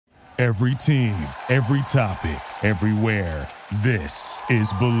Every team, every topic, everywhere. This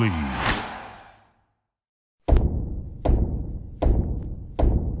is Believe.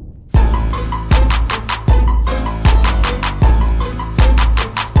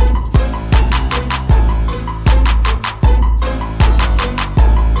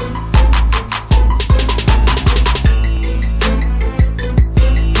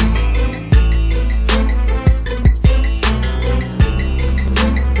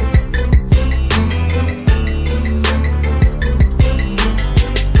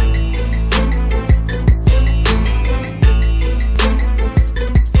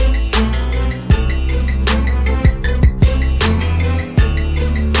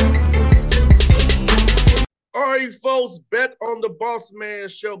 Back on the Bossman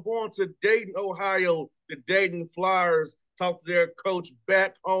show, going to Dayton, Ohio. The Dayton Flyers talk to their coach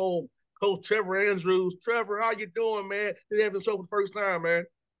back home, Coach Trevor Andrews. Trevor, how you doing, man? Did have the show for the first time, man?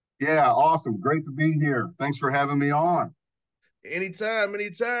 Yeah, awesome. Great to be here. Thanks for having me on. Anytime.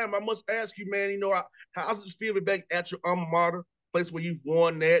 I must ask you, man, how's it feel to be back at your alma mater, place where you've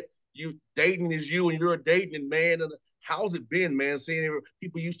won that? Dayton is you, and you're a Dayton man. And how's it been, man, seeing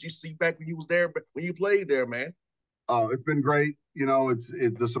people used to see back when you was there, when you played there, man? Oh, it's been great.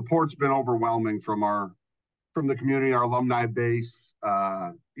 The support's been overwhelming from the community, our alumni base.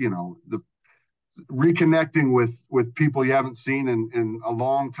 The reconnecting with people you haven't seen in a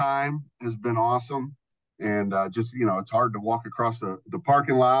long time has been awesome. And it's hard to walk across the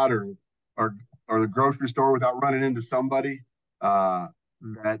parking lot or the grocery store without running into somebody that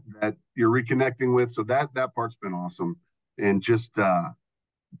you're reconnecting with. So that part's been awesome. And just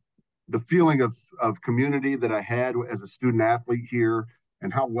the feeling of community that I had as a student athlete here,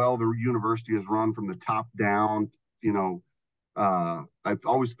 and how well the university is run from the top down. I've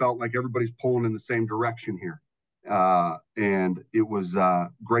always felt like everybody's pulling in the same direction here. And it was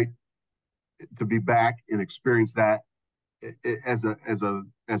great to be back and experience that as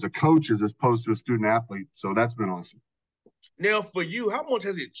a coach, as opposed to a student athlete. So that's been awesome. Now, for you, how much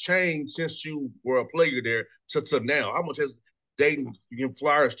has it changed since you were a player there to now? How much has Dayton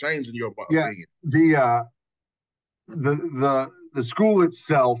Flyers changed in your opinion? The school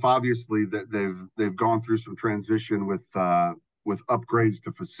itself, obviously, that they've gone through some transition with upgrades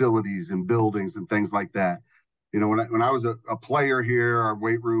to facilities and buildings and things like that. When I was a player here, our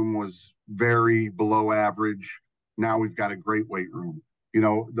weight room was very below average. Now we've got a great weight room.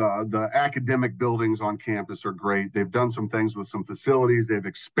 The academic buildings on campus are great. They've done some things with some facilities. They've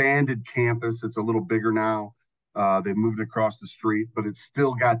expanded campus. It's a little bigger now. They've moved across the street, but it's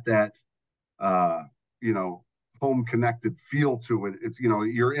still got that, home connected feel to it. It's,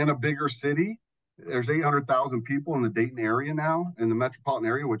 you're in a bigger city. There's 800,000 people in the Dayton area now, in the metropolitan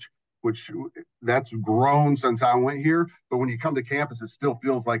area, which that's grown since I went here. But when you come to campus, it still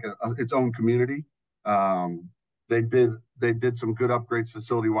feels like its own community. They did some good upgrades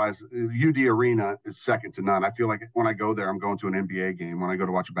facility wise. UD Arena is second to none. I feel like when I go there, I'm going to an NBA game. When I go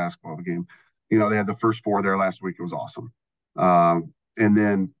to watch a basketball game, they had the first four there last week. It was awesome. And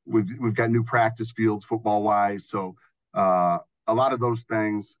then we've got new practice fields football wise. So a lot of those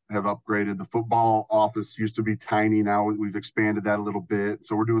things have upgraded. The football office used to be tiny. Now we've expanded that a little bit.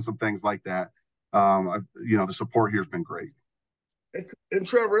 So we're doing some things like that. The support here has been great. And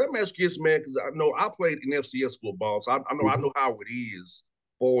Trevor, let me ask you this, man, because I know I played in FCS football, so I know how it is,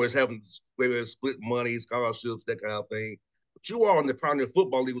 always having split money, scholarships, that kind of thing. But you are in the Pioneer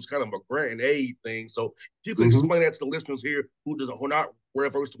Football League, was kind of a grant and aid thing. So if you could explain that to the listeners here who are not well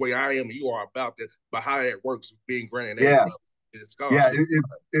versed the way I am and you are about how that works, being grant and aid. It's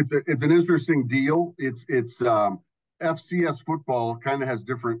an interesting deal. It's FCS football kind of has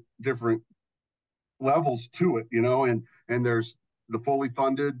different levels to it, and there's the fully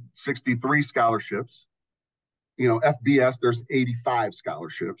funded 63 scholarships. FBS, there's 85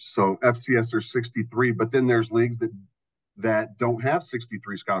 scholarships. So FCS, there's 63, but then there's leagues that don't have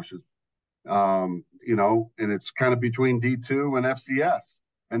 63 scholarships, and it's kind of between D2 and FCS.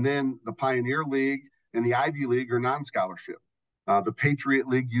 And then the Pioneer League and the Ivy League are non-scholarship. The Patriot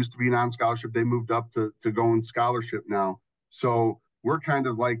League used to be non-scholarship. They moved up to going scholarship now. So we're kind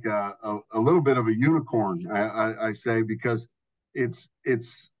of like a little bit of a unicorn, I say, because it's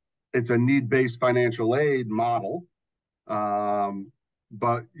a need-based financial aid model,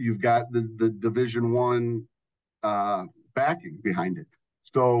 but you've got the Division I backing behind it.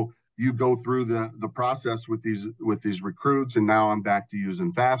 So you go through the process with these recruits, and now I'm back to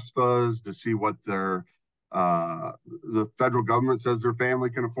using FAFSAs to see what the federal government says their family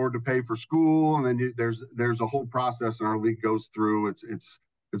can afford to pay for school, and then there's a whole process, and our league goes through. It's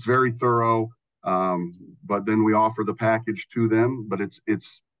very thorough, but then we offer the package to them. But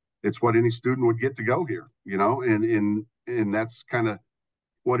it's It's what any student would get to go here, and that's kind of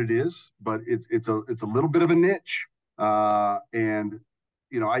what it is. But it's a little bit of a niche, and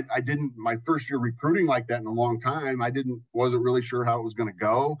I didn't my first year recruiting like that in a long time. Wasn't really sure how it was going to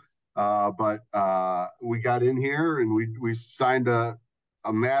go, but we got in here and we signed a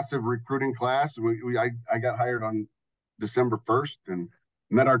massive recruiting class. I got hired on December 1st and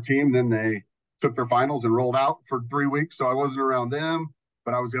met our team. Then they took their finals and rolled out for 3 weeks, so I wasn't around them.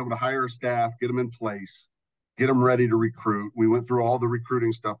 But I was able to hire a staff, get them in place, get them ready to recruit. We went through all the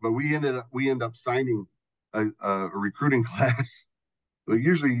recruiting stuff, but we end up signing a recruiting class that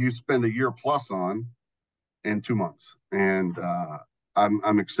usually you spend a year plus on in 2 months. And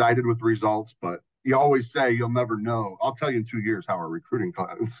I'm excited with the results, but you always say you'll never know. I'll tell you in 2 years how our recruiting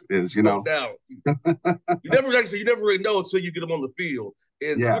class is. No doubt. You never really know until you get them on the field.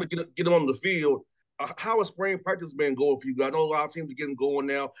 And Yeah. to get them on the field, how has spring practice been going for you guys? I know a lot of teams are getting going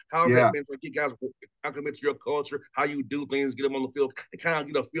now. How's that been for you guys acclimate to your culture, how you do things, get them on the field, and kind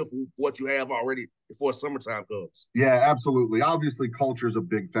of get a feel for what you have already before summertime comes? Yeah, absolutely. Obviously, culture is a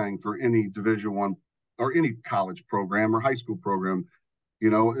big thing for any Division I or any college program or high school program.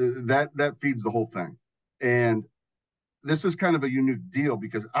 That feeds the whole thing. And this is kind of a unique deal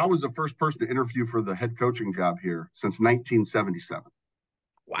because I was the first person to interview for the head coaching job here since 1977.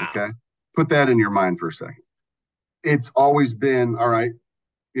 Wow. Okay. Put that in your mind for a second. It's always been, all right,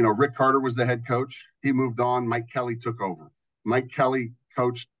 Rick Carter was the head coach. He moved on. Mike Kelly took over. Mike Kelly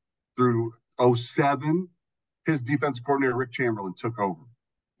coached through 07. His defensive coordinator, Rick Chamberlain, took over.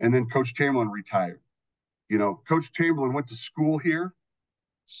 And then Coach Chamberlain retired. Coach Chamberlain went to school here,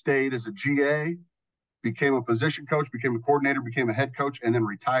 stayed as a GA, became a position coach, became a coordinator, became a head coach, and then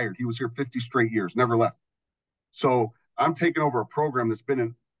retired. He was here 50 straight years, never left. So I'm taking over a program that's been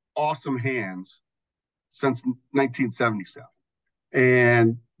in awesome hands since 1977.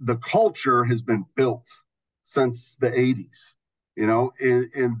 And the culture has been built since the 80s,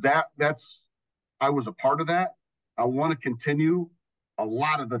 and that's, I was a part of that. I want to continue a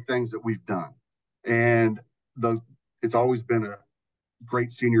lot of the things that we've done. And it's always been a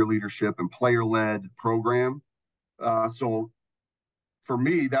great senior leadership and player-led program. So for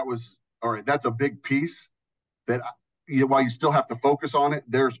me, that was, all right, that's a big piece that while you still have to focus on it,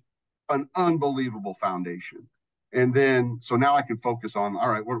 there's an unbelievable foundation. And then, so now I can focus on, all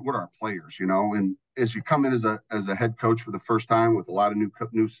right, what are our players, and as you come in as a head coach for the first time with a lot of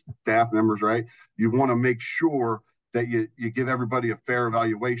new staff members, right, you want to make sure that you give everybody a fair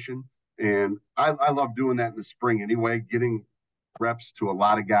evaluation. And I love doing that in the spring anyway, getting reps to a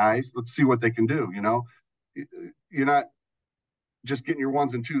lot of guys. Let's see what they can do. You're not just getting your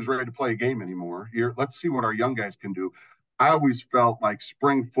ones and twos ready to play a game anymore. Let's see what our young guys can do. I always felt like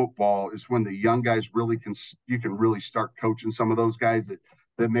spring football is when the young guys you can really start coaching some of those guys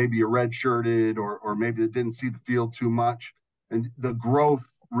that maybe are redshirted or maybe that didn't see the field too much. And the growth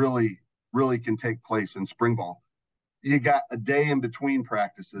really, really can take place in spring ball. You got a day in between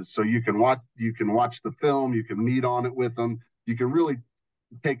practices, so you can watch the film, you can meet on it with them. You can really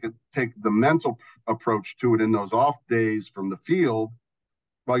take the mental approach to it in those off days from the field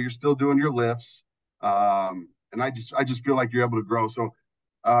while you're still doing your lifts. And I just feel like you're able to grow. So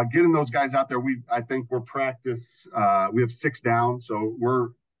getting those guys out there, I think we're practice. We have 6 down, so we're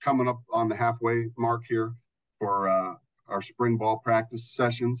coming up on the halfway mark here for our spring ball practice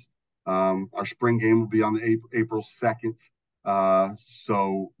sessions. Our spring game will be on the April 2nd,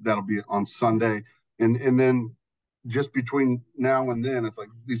 so that'll be on Sunday, and then just between now and then, it's like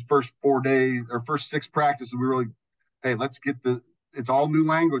these first 4 days or first 6 practices, we really, hey, let's get it's all new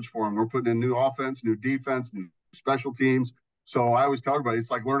language for them. We're putting in new offense, new defense, new special teams. So I always tell everybody,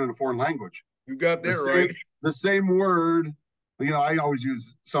 it's like learning a foreign language. You got that right. The same word, I always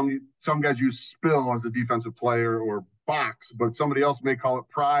use some guys use spill as a defensive player or box, but somebody else may call it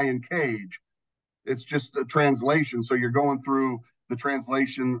pry and cage. It's just a translation. So you're going through the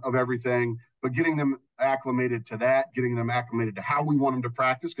translation of everything, but getting them acclimated to that, getting them acclimated to how we want them to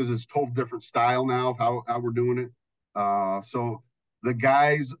practice, because it's a total different style now of how we're doing it. So the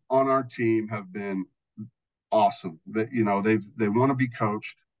guys on our team have been awesome. That they want to be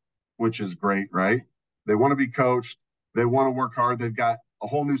coached, which is great, right? They want to be coached. They want to work hard. They've got a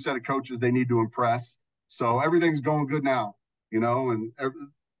whole new set of coaches they need to impress. So everything's going good now, and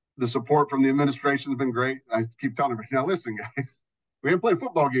the support from the administration has been great. I keep telling everybody, now listen, guys, we haven't played a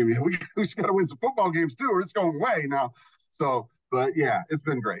football game yet. We just got to win some football games too, or it's going away now. So, but yeah, it's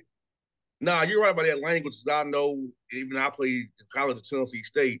been great. Nah, you're right about that language. I know, even I played in college at Tennessee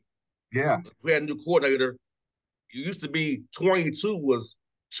State. Yeah. We had a new coordinator. It used to be 22 was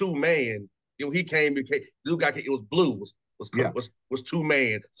 2-man. He came, new guy, it was blue. It Yeah. was two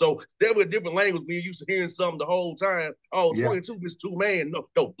man. So there was a different language. We used to hearing something the whole time. Oh, Yeah. 22 is two man.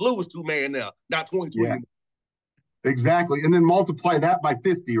 No, blue is two man now, not 22 Yeah. anymore. Exactly. And then multiply that by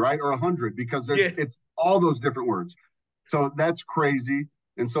 50, right? Or 100, because Yeah. it's all those different words. So that's crazy.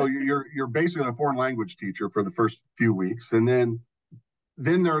 And so you're basically a foreign language teacher for the first few weeks. And then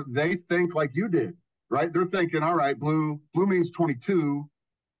they think like you did, right? They're thinking, all right, blue means 22.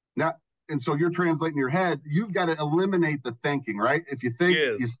 Now, and so you're translating your head. You've got to eliminate the thinking, right? If you think,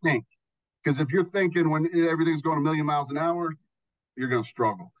 you Yes. stink. Because if you're thinking when everything's going a million miles an hour, you're going to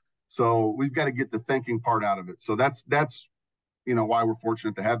struggle. So we've got to get the thinking part out of it. So that's why we're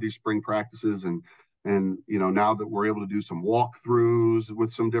fortunate to have these spring practices, and now that we're able to do some walkthroughs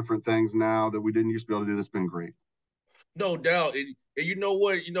with some different things now that we didn't used to be able to do, that's been great. No doubt. And you know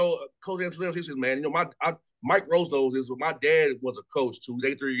what? Coach Anthony says, man, Mike Rose knows this, but my dad was a coach too.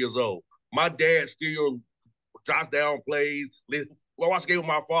 He's 83 years old. My dad still jots down plays. I watched a game with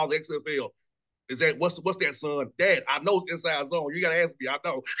my father, XFL. Is that what's that, son? Dad, I know it's inside zone. You gotta ask me. I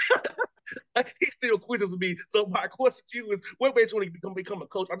know. He still quizzes me. So my question to you is, what makes you want to become a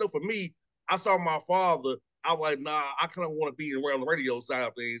coach? I know for me, I saw my father. I was like, nah, I kind of want to be around the radio side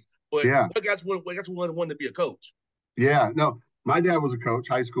of things. But Yeah. what got you want to be a coach? Yeah, no, my dad was a coach,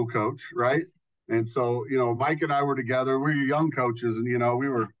 high school coach, right? And so, Mike and I were together. We were young coaches, and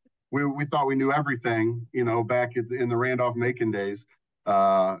we thought we knew everything, back in the Randolph Macon days.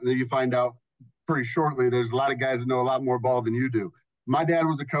 Then you find out pretty shortly there's a lot of guys that know a lot more ball than you do. My dad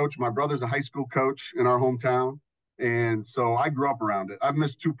was a coach. My brother's a high school coach in our hometown, and so I grew up around it. I've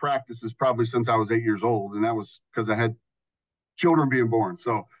missed 2 practices probably since I was 8 years old, and that was because I had children being born.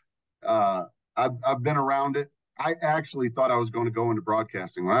 So I've been around it. I actually thought I was going to go into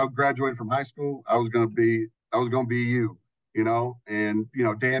broadcasting. When I graduated from high school, I was going to be you, and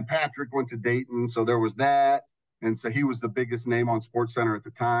Dan Patrick went to Dayton, so there was that, and so he was the biggest name on Sports Center at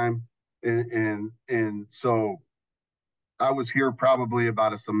the time, and so I was here probably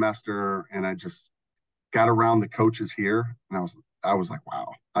about a semester, and I just got around the coaches here, and I was like,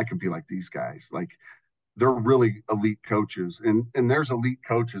 wow, I could be like these guys. Like, they're really elite coaches, and there's elite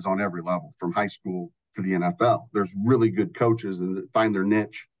coaches on every level from high school to the NFL. There's really good coaches and find their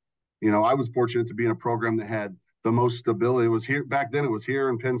niche. I was fortunate to be in a program that had the most stability. It was here back then. It was here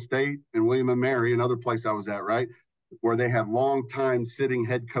in Penn State and William and Mary, another place I was at, right, where they had long time sitting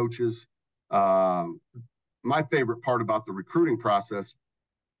head coaches. My favorite part about the recruiting process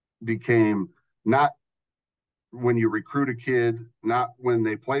became not when you recruit a kid, not when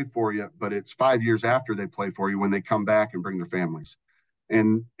they play for you, but it's 5 years after they play for you when they come back and bring their families.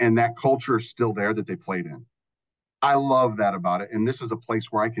 And that culture is still there that they played in. I love that about it. And this is a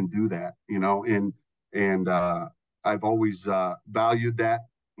place where I can do that, and I've always valued that.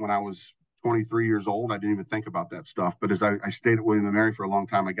 When I was 23 years old, I didn't even think about that stuff. But as I stayed at William and Mary for a long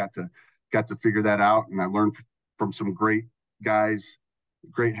time, I got to figure that out. And I learned from some great guys,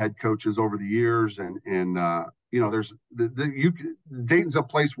 great head coaches over the years. And there's Dayton's a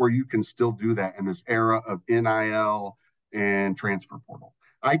place where you can still do that in this era of NIL and transfer portal.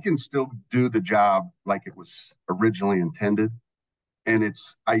 I can still do the job like it was originally intended. And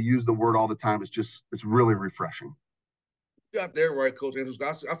I use the word all the time. It's really refreshing. You got that right, Coach Andrews.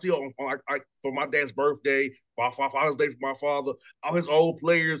 I see for my dad's birthday, my Father's Day for my father, all his old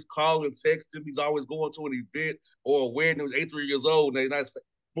players call and text him. He's always going to an event or a wedding. He was 83 years old, and they're not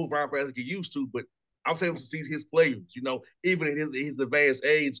move around fast as he used to. But I'm saying to see his players, even at his advanced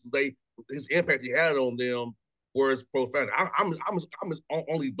age, his impact he had on them was profound. I'm his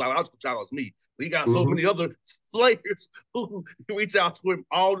only biological child as me. But he got so many other players who reach out to him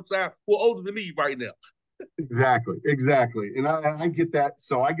all the time who are older than me right now. Exactly. And I get that.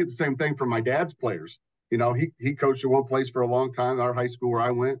 So I get the same thing from my dad's players. He coached at one place for a long time, our high school where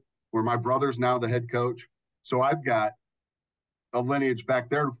I went, where my brother's now the head coach. So I've got a lineage back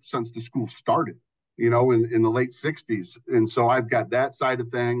there since the school started, in the late 60s. And so I've got that side of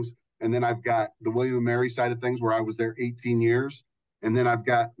things. And then I've got the William and Mary side of things where I was there 18 years. And then I've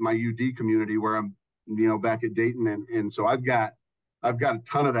got my UD community where I'm, back at Dayton. And so I've got a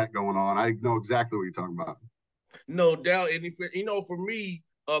ton of that going on. I know exactly what you're talking about. No doubt. And for me,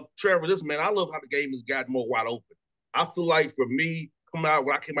 Trevor, I love how the game has gotten more wide open. I feel like for me, when I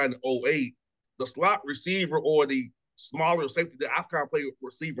came out in 08, the slot receiver or the smaller safety that I've kind of played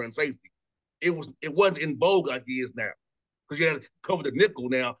receiver and safety, it wasn't in vogue like it is now. Because you had to cover the nickel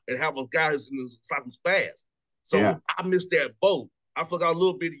now and have a guy who's in the slot who's fast. So yeah. I missed that boat. I feel like I was a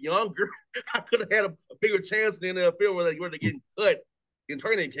little bit younger. I could have had a bigger chance in the NFL where they're getting cut in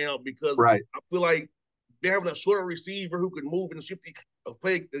training camp because right. I feel like they're having a shorter receiver who can move in the shifty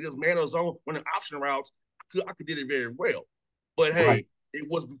play against man or zone when an option routes. could did it very well. But hey, Right. it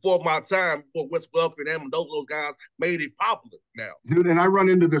was before my time, before Wes Welker and Amendola, those guys made it popular now. Dude, and I run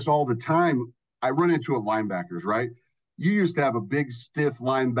into this all the time. I run into it linebackers, right? You used to have a big, stiff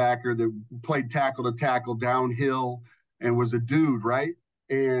linebacker that played tackle to tackle downhill and was a dude, right?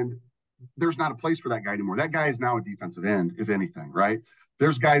 And there's not a place for that guy anymore. That guy is now a defensive end, if anything, right?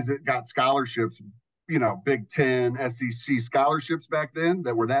 There's guys that got scholarships, Big Ten, SEC scholarships back then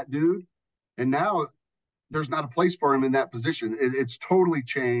that were that dude. And now there's not a place for him in that position. It's totally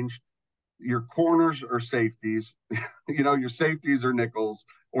changed. Your corners are safeties, your safeties are nickels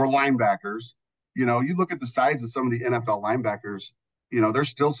or linebackers. You look at the size of some of the NFL linebackers, there's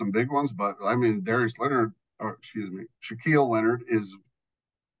still some big ones, but I mean, Shaquille Leonard is,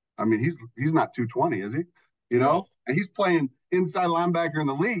 I mean, he's not 220, is he? No. And he's playing inside linebacker in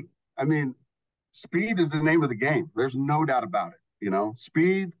the league. I mean, speed is the name of the game. There's no doubt about it.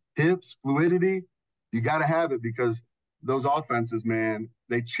 Speed, hips, fluidity, you got to have it because those offenses, man,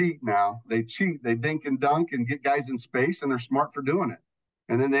 they cheat now. They cheat. They dink and dunk and get guys in space, and they're smart for doing it.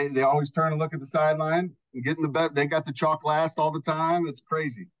 And then they always turn and look at the sideline and get in the bet. They got the chalk last all the time. It's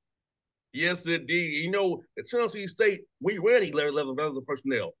crazy. Yes, indeed. At Tennessee State, we ran 11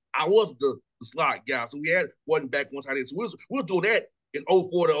 personnel. I was the slot guy, so we had one back one tight end. So we was doing that in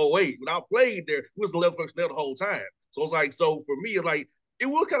 04 to 08. When I played there, we was 11 personnel the whole time. So it's like, so for me, it's like, it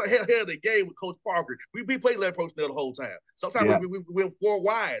was kind of ahead of the game with Coach Parker. We played 11 personnel the whole time. Sometimes we went 4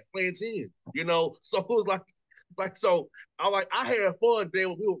 wide, playing 10, So it was so I had fun there.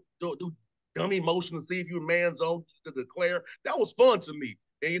 We would do dummy motion to see if you were man zone to declare. That was fun to me.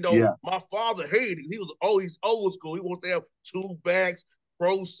 And my father hated it. He was always old school. He wants to have 2 backs,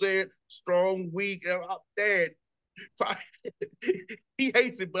 pro set, strong, weak. And Dad, he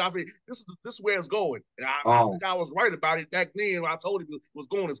hates it, but I said, this is where it's going. And I think I was right about it back then. I told him it was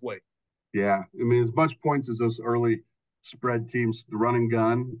going this way. Yeah. I mean, as much points as those early spread teams, the run and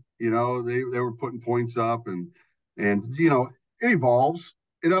gun, they were putting points up and it evolves.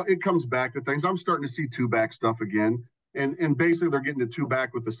 It comes back to things. I'm starting to see 2-back stuff again. And basically they're getting to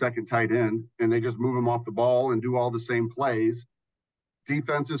 2-back with the second tight end and they just move them off the ball and do all the same plays.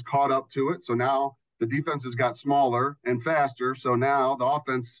 Defenses caught up to it. So now the defenses got smaller and faster. So now the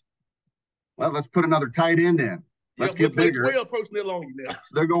offense, let's put another tight end in. Let's get bigger. 12 personnel on you now.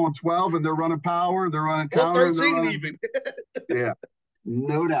 They're going 12 and they're running power. They're running counter. Or 13 even. Yeah,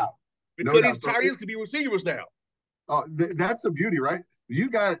 no doubt. Because these tight ends can be receivers now. That's the beauty, right?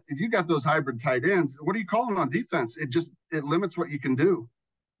 If you got those hybrid tight ends, what are you calling on defense? It limits what you can do.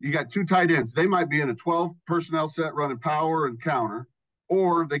 You got 2 tight ends. They might be in a 12 personnel set running power and counter,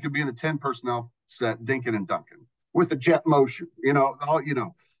 or they could be in a 10 personnel set dinking and dunking with a jet motion.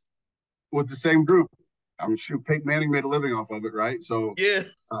 With the same group. I'm sure Peyton Manning made a living off of it, right? So yes,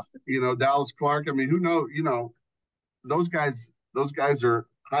 Dallas Clark. I mean, who knows? Those guys are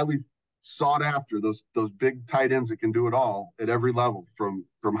highly sought after. Those big tight ends that can do it all at every level, from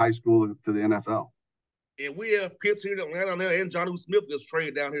high school to the NFL. And we have Pitts here in Atlanta and Jonnu Smith is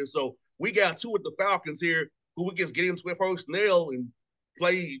traded down here. So we got 2 with the Falcons here who we just get into their personnel and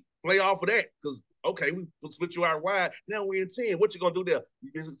play off of that. Because okay, we split you out wide. Now we're in 10. What you gonna do there?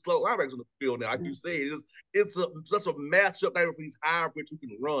 You just slow linebackers on the field now. Like you say, it's such a matchup there for these hybrids who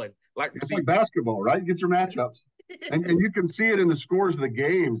can run. It's like basketball, right? Get your matchups. and you can see it in the scores of the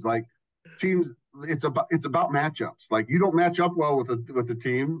games. Like teams, it's about matchups. Like you don't match up well with a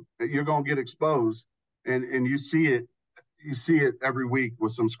team, you're gonna get exposed. And you see it every week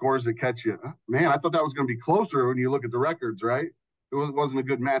with some scores that catch you. Man, I thought that was gonna be closer when you look at the records, right? It wasn't a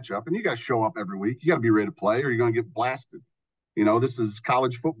good matchup. And you got to show up every week. You got to be ready to play or you're going to get blasted. This is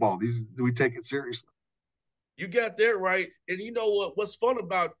college football. We take it seriously. You got that right. And you know what? What's fun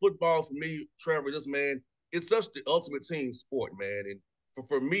about football for me, Trevor, it's just the ultimate team sport, man. And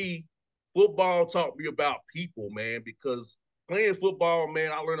for me, football taught me about people, man, because playing football,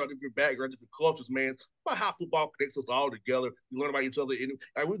 man, I learned about different backgrounds, different cultures, man. About how football connects us all together. You learn about each other.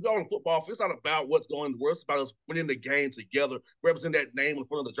 And we go on football. It's not about what's going on in the world. It's about us winning the game together, represent that name in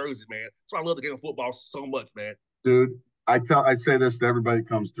front of the jersey, man. So I love the game of football so much, man. Dude, I say this to everybody that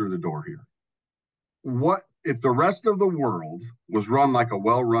comes through the door here. What if the rest of the world was run like a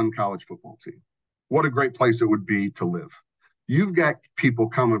well-run college football team? What a great place it would be to live. You've got people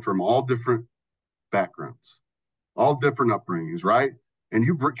coming from all different backgrounds, all different upbringings, right? And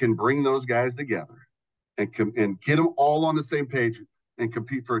you can bring those guys together and get them all on the same page and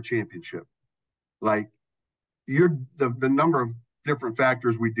compete for a championship. Like the number of different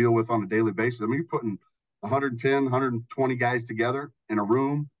factors we deal with on a daily basis. I mean, you're putting 110, 120 guys together in a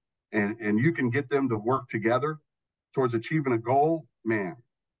room and you can get them to work together towards achieving a goal, man.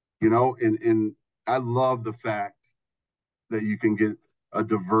 And I love the fact that you can get a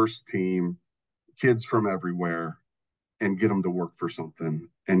diverse team, kids from everywhere, and get them to work for something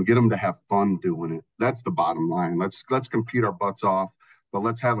and get them to have fun doing it. That's the bottom line. Let's compete our butts off, but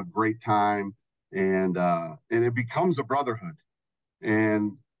let's have a great time, and it becomes a brotherhood.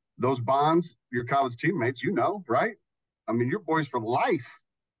 And those bonds, your college teammates, right? I mean, you're boys for life.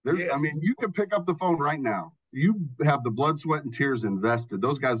 I mean, Yes. you can pick up the phone right now. You have the blood, sweat, and tears invested.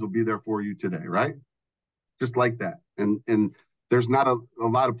 Those guys will be there for you today, right? Just like that. And there's not a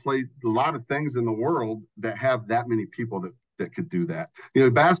lot of things in the world that have that many people that could do that.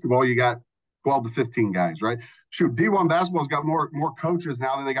 Basketball, you got 12 to 15 guys, right? Shoot, D1 basketball's got more coaches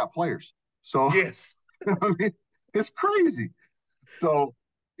now than they got players. So Yes. I mean, it's crazy. So,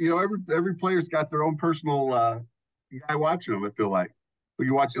 every player's got their own personal guy watching them. I feel like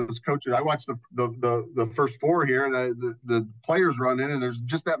you watch those coaches. I watch the first four here, and the players run in, and there's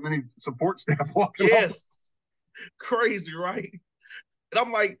just that many support staff walking off. Yes. Crazy, right? And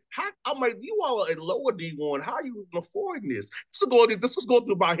I'm like, you all are in lower D1. How are you affording this? This was going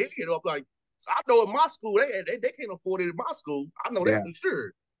through my head. I'm like, so I know in my school, they can't afford it in my school. I know that for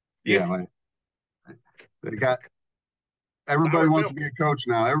sure. Yeah, like they got everybody wants to be a coach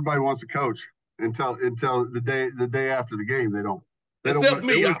now. Everybody wants to coach until the day after the game. They don't. Except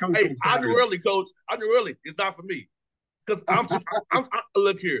me. I knew early, coach. I knew early. It's not for me because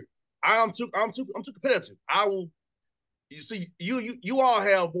look here. I'm too competitive. I will. You see, you all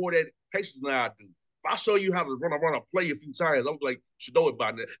have more that patience than I do. If I show you how to run a play a few times, I'm like, you should know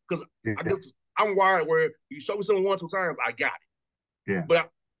about that because I'm wired where you show me something 1-2 times, I got it. Yeah. But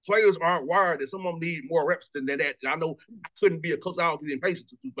players aren't wired that some of them need more reps than that. And I know I couldn't be a coach. I don't get impatient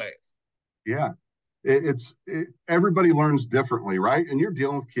too fast. Yeah. Everybody learns differently, right? And you're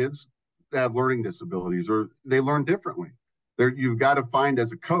dealing with kids that have learning disabilities or they learn differently. You've got to find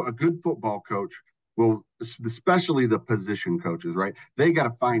as a good football coach, well, especially the position coaches, right? They got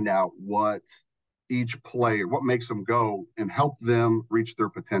to find out what each player, what makes them go and help them reach their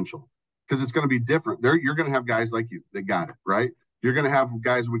potential. Because it's going to be different. You're going to have guys like you that got it, right? You're going to have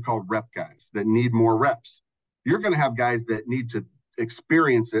guys we call rep guys that need more reps. You're going to have guys that need to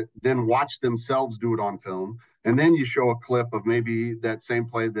experience it, then watch themselves do it on film. And then you show a clip of maybe that same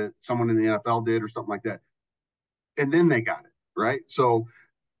play that someone in the NFL did or something like that. And then they got it, right? So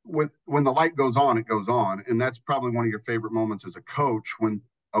when the light goes on, it goes on. And that's probably one of your favorite moments as a coach when,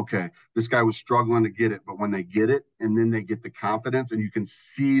 okay, this guy was struggling to get it, but when they get it and then they get the confidence and you can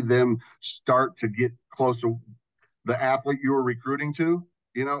see them start to get close to the athlete you were recruiting to,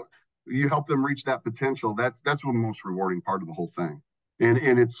 you help them reach that potential. That's the most rewarding part of the whole thing.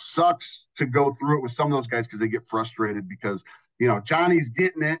 And it sucks to go through it with some of those guys because they get frustrated because, Johnny's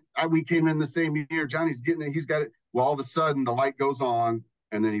getting it. We came in the same year. Johnny's getting it. He's got it. Well, all of a sudden the light goes on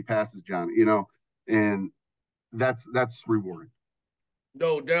and then he passes Johnny, and that's rewarding.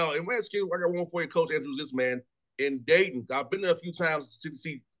 No doubt. And man, I got one for you, Coach Andrews. This man in Dayton. I've been there a few times to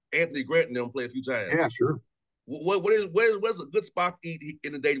see Anthony Grant and them play a few times. Yeah, sure. Where's a good spot to eat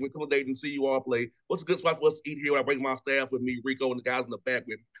in the Dayton? We come to Dayton and see you all play. What's a good spot for us to eat here when I bring my staff with me, Rico, and the guys in the back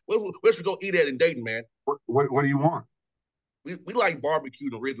with me? Where should we go eat at in Dayton, man? What do you want? We like barbecue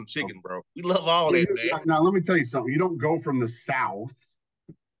and original chicken, bro. We love all that, man. Now, let me tell you something. You don't go from the South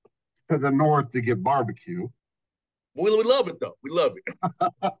to the North to get barbecue. We love it, though. We love it.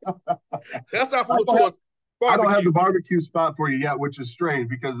 That's our food choice. I don't have the barbecue spot for you yet, which is strange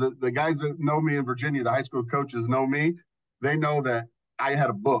because the guys that know me in Virginia, the high school coaches know me. They know that I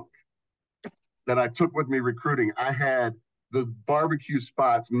had a book that I took with me recruiting. I had the barbecue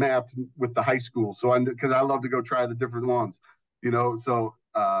spots mapped with the high school. So because I love to go try the different ones, so,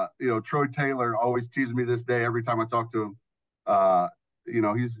 Troy Taylor always teases me this day every time I talk to him.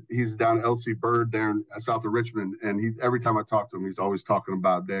 He's down at LC Bird there in south of Richmond. And every time I talk to him, he's always talking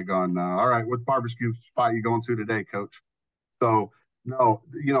about daggone, all right, what barbecue spot you going to today, coach? So, no,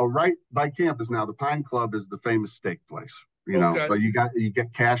 right by campus now, the Pine Club is the famous steak place, okay. But you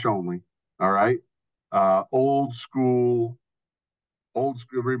get cash only. All right. Old school,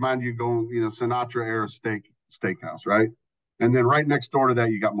 remind you going, Sinatra era steakhouse, right? And then right next door to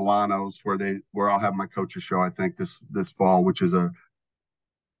that, you got Milano's where I'll have my coaches show, I think this fall, which is a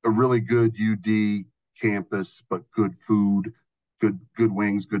really good UD campus, but good food, good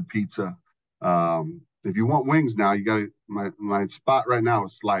wings, good pizza. If you want wings now, you got my spot right now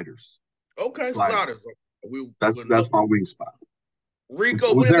is Sliders. Okay, Sliders. That's my wing spot.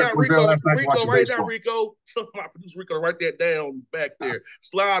 Rico, Was put it there down. was there Rico, last night Rico, watching write it down. baseball? Rico, my producer Rico, write that down back there.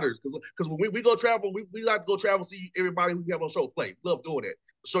 Sliders, because when we go travel, we like to go travel, see everybody we have on show play. We love doing that.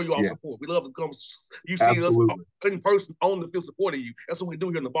 Show you all Yeah, support. We love to come. You see us absolutely. in person on the field supporting you. That's what we do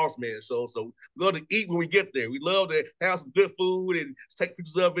here in the Bossman show. So we love to eat when we get there. We love to have some good food and take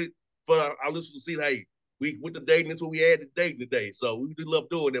pictures of it for our listeners to see. Hey, we with the dating, that's what we add to dating today. So we do love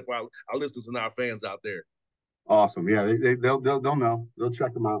doing it for our listeners and our fans out there. Awesome. Yeah, they'll know. They'll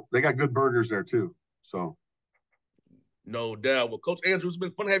check them out. They got good burgers there too. So no doubt. Well, Coach Andrew, it's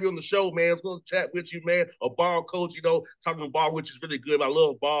been fun to have you on the show, man. It's going to chat with you, man. A ball coach, talking ball, which is really good. I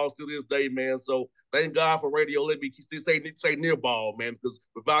love balls to this day, man. So thank God for radio. Let me stay near ball, man, because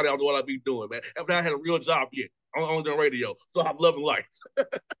without it, I don't know what I'd be doing, man. I've not had a real job yet. I'm only doing radio. So I'm loving life.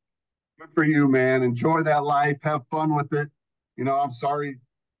 good for you, man. Enjoy that life. Have fun with it. I'm sorry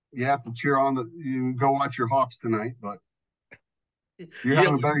you have to you go watch your Hawks tonight, but you're Yeah.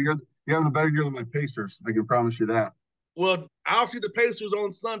 having a better year. You're having a better year than my Pacers. I can promise you that. Well, I'll see the Pacers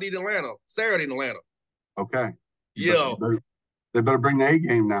on Saturday in Atlanta. Okay. Yeah. They better bring the A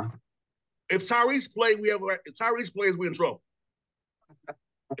game now. If Tyrese plays, we're in trouble.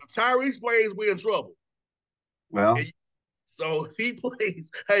 If Tyrese plays, we're in trouble. Well, so if he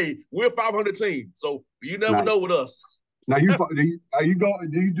plays, hey, we're a 500 team. So you never nice. know with us. Now do you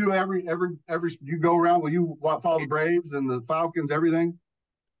do every you go around? Will you follow the Braves and the Falcons, everything?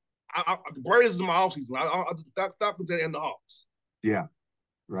 The Braves is my offseason. I do the Falcons and the Hawks. Yeah,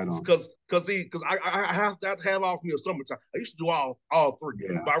 right on. Because I have to have off me a summertime. I used to do all three.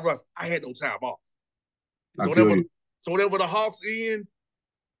 Yeah. But I had no time off. So whenever the Hawks end,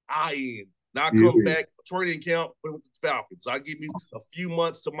 I end. Now I come back training camp with the Falcons. So I give me a few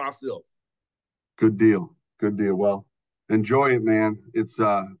months to myself. Good deal. Well, enjoy it, man. It's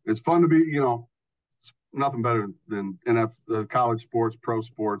fun to be, nothing better than college sports, pro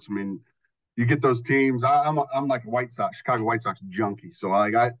sports. I mean, you get those teams. I'm like a Chicago White Sox junkie. So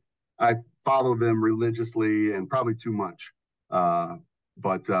I follow them religiously and probably too much.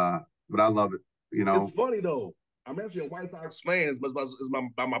 But I love it. It's funny though. I'm actually a White Sox fan. Is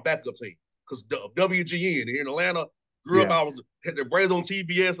my backup team because WGN here in Atlanta. Grew up, I had the Braves on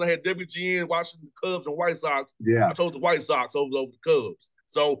TBS. I had WGN watching the Cubs and White Sox. Yeah, I chose the White Sox over the Cubs.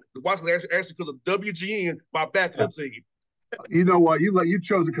 So the White Sox actually because of WGN, my backup team. You know what? You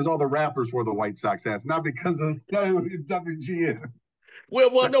chose it because all the rappers were the White Sox hats, not because of WGN.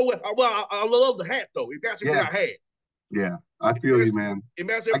 Well, no. I love the hat though. It matched everything I had. Yeah, I feel you, man. It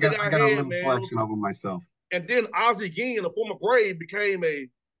matched everything I got a had, little man. collection of them myself. And then Ozzie Guillen, a former Brave, became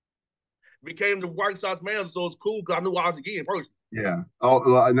the White Sox manager, so it's cool because I knew Ozzie Guillen personally. Yeah. Oh,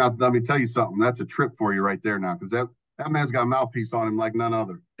 well, now let me tell you something. That's a trip for you right there now, because that man's got a mouthpiece on him like none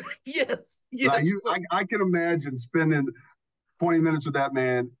other. Yes. Now I can imagine spending 20 minutes with that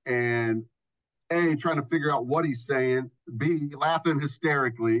man and A, trying to figure out what he's saying, B, laughing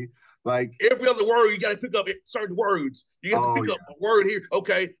hysterically. Like every other word, you got to pick up certain words. You have to pick up a word here.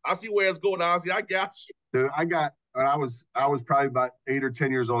 Okay, I see where it's going, Ozzie. I got you. Dude, when I was probably about 8 or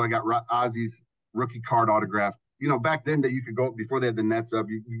 10 years old, I got Ozzie's rookie card autographed. Back then that you could go before they had the nets up,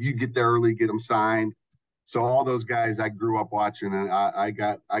 you get there early, get them signed. So all those guys I grew up watching, and I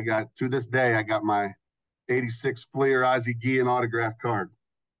got to this day, I got my 86 Fleer Ozzie Guillen autograph card.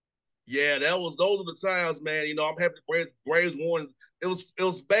 Yeah, those are the times, man. I'm happy the Braves won. It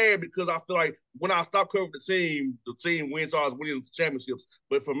was bad because I feel like when I stopped covering the team wins, so I was winning the championships.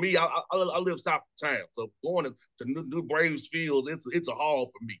 But for me, I live south of town, so going to new Braves fields, it's a haul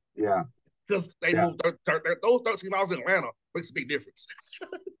for me. Yeah, because they moved those 13 miles in Atlanta makes a big difference.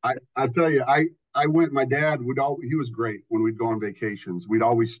 I tell you, I went. My dad he was great when we'd go on vacations. We'd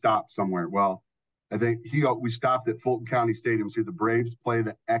always stop somewhere. Well, I think we stopped at Fulton County Stadium to see the Braves play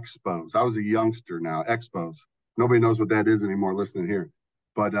the Expos. I was a youngster now. Expos. Nobody knows what that is anymore listening here.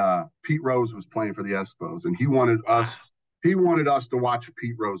 But Pete Rose was playing for the Expos, and he wanted us to watch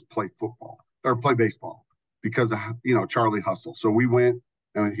Pete Rose play football or play baseball because of Charlie Hustle. So we went,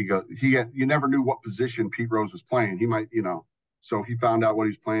 and you never knew what position Pete Rose was playing. He might, so he found out what he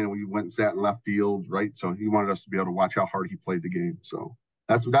was playing, and we went and sat in left field, right? So he wanted us to be able to watch how hard he played the game. So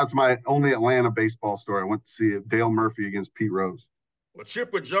that's my only Atlanta baseball story. I went to see Dale Murphy against Pete Rose. Well,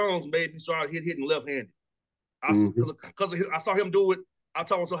 Chipper Jones made me start hitting left-handed. Because I saw him do it. I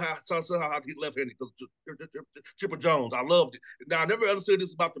taught him how to hit left-handed because Chipper Jones. I loved it. Now, I never understood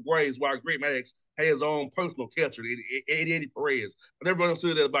this about the Braves, why Great Maddox had his own personal catcher, Eddie Perez. I never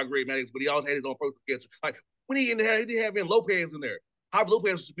understood that about Great Maddox, but he always had his own personal catcher. Like, when he didn't have any Lopez in there. Javi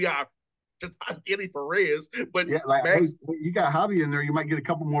Lopez used to be our not Eddie Perez, but Yeah, like, hey, Max. you got Javi in there, you might get a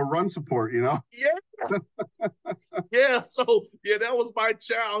couple more run support, you know? Yeah. Yeah. So, yeah, that was my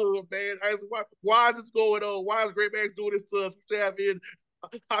childhood, man. I was, why is this going on? Why is Great Max doing this to us? We should have in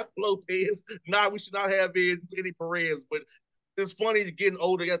Lopez. Nah, we should not have in Eddie Perez. But it's funny getting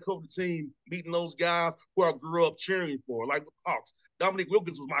older, got to cover the team, meeting those guys who I grew up cheering for, like the Hawks. Dominique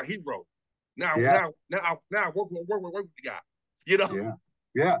Wilkins was my hero. Now, Yeah. now, work with the guy. You know?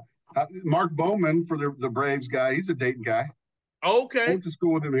 Yeah. Yeah. Mark Bowman for the Braves guy. He's a Dayton guy. Okay. I went to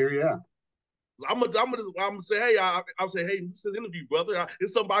school with him here. Yeah. I'm gonna say, hey, I'll say, hey, this is an interview, brother.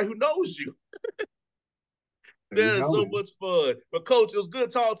 It's somebody who knows you. That is so much fun. But Coach, it was good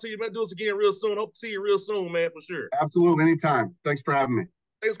talking to you, man. Do this again real soon. Hope to see you real soon, man, for sure. Absolutely, anytime. Thanks for having me.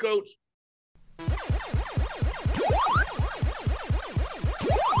 Thanks, Coach.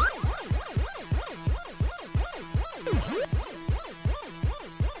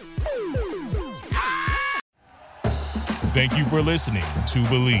 Thank you for listening to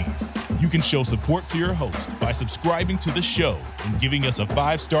Believe. You can show support to your host by subscribing to the show and giving us a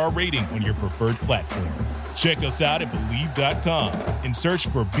 5-star rating on your preferred platform. Check us out at Believe.com and search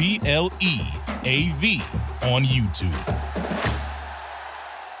for BLEAV on YouTube.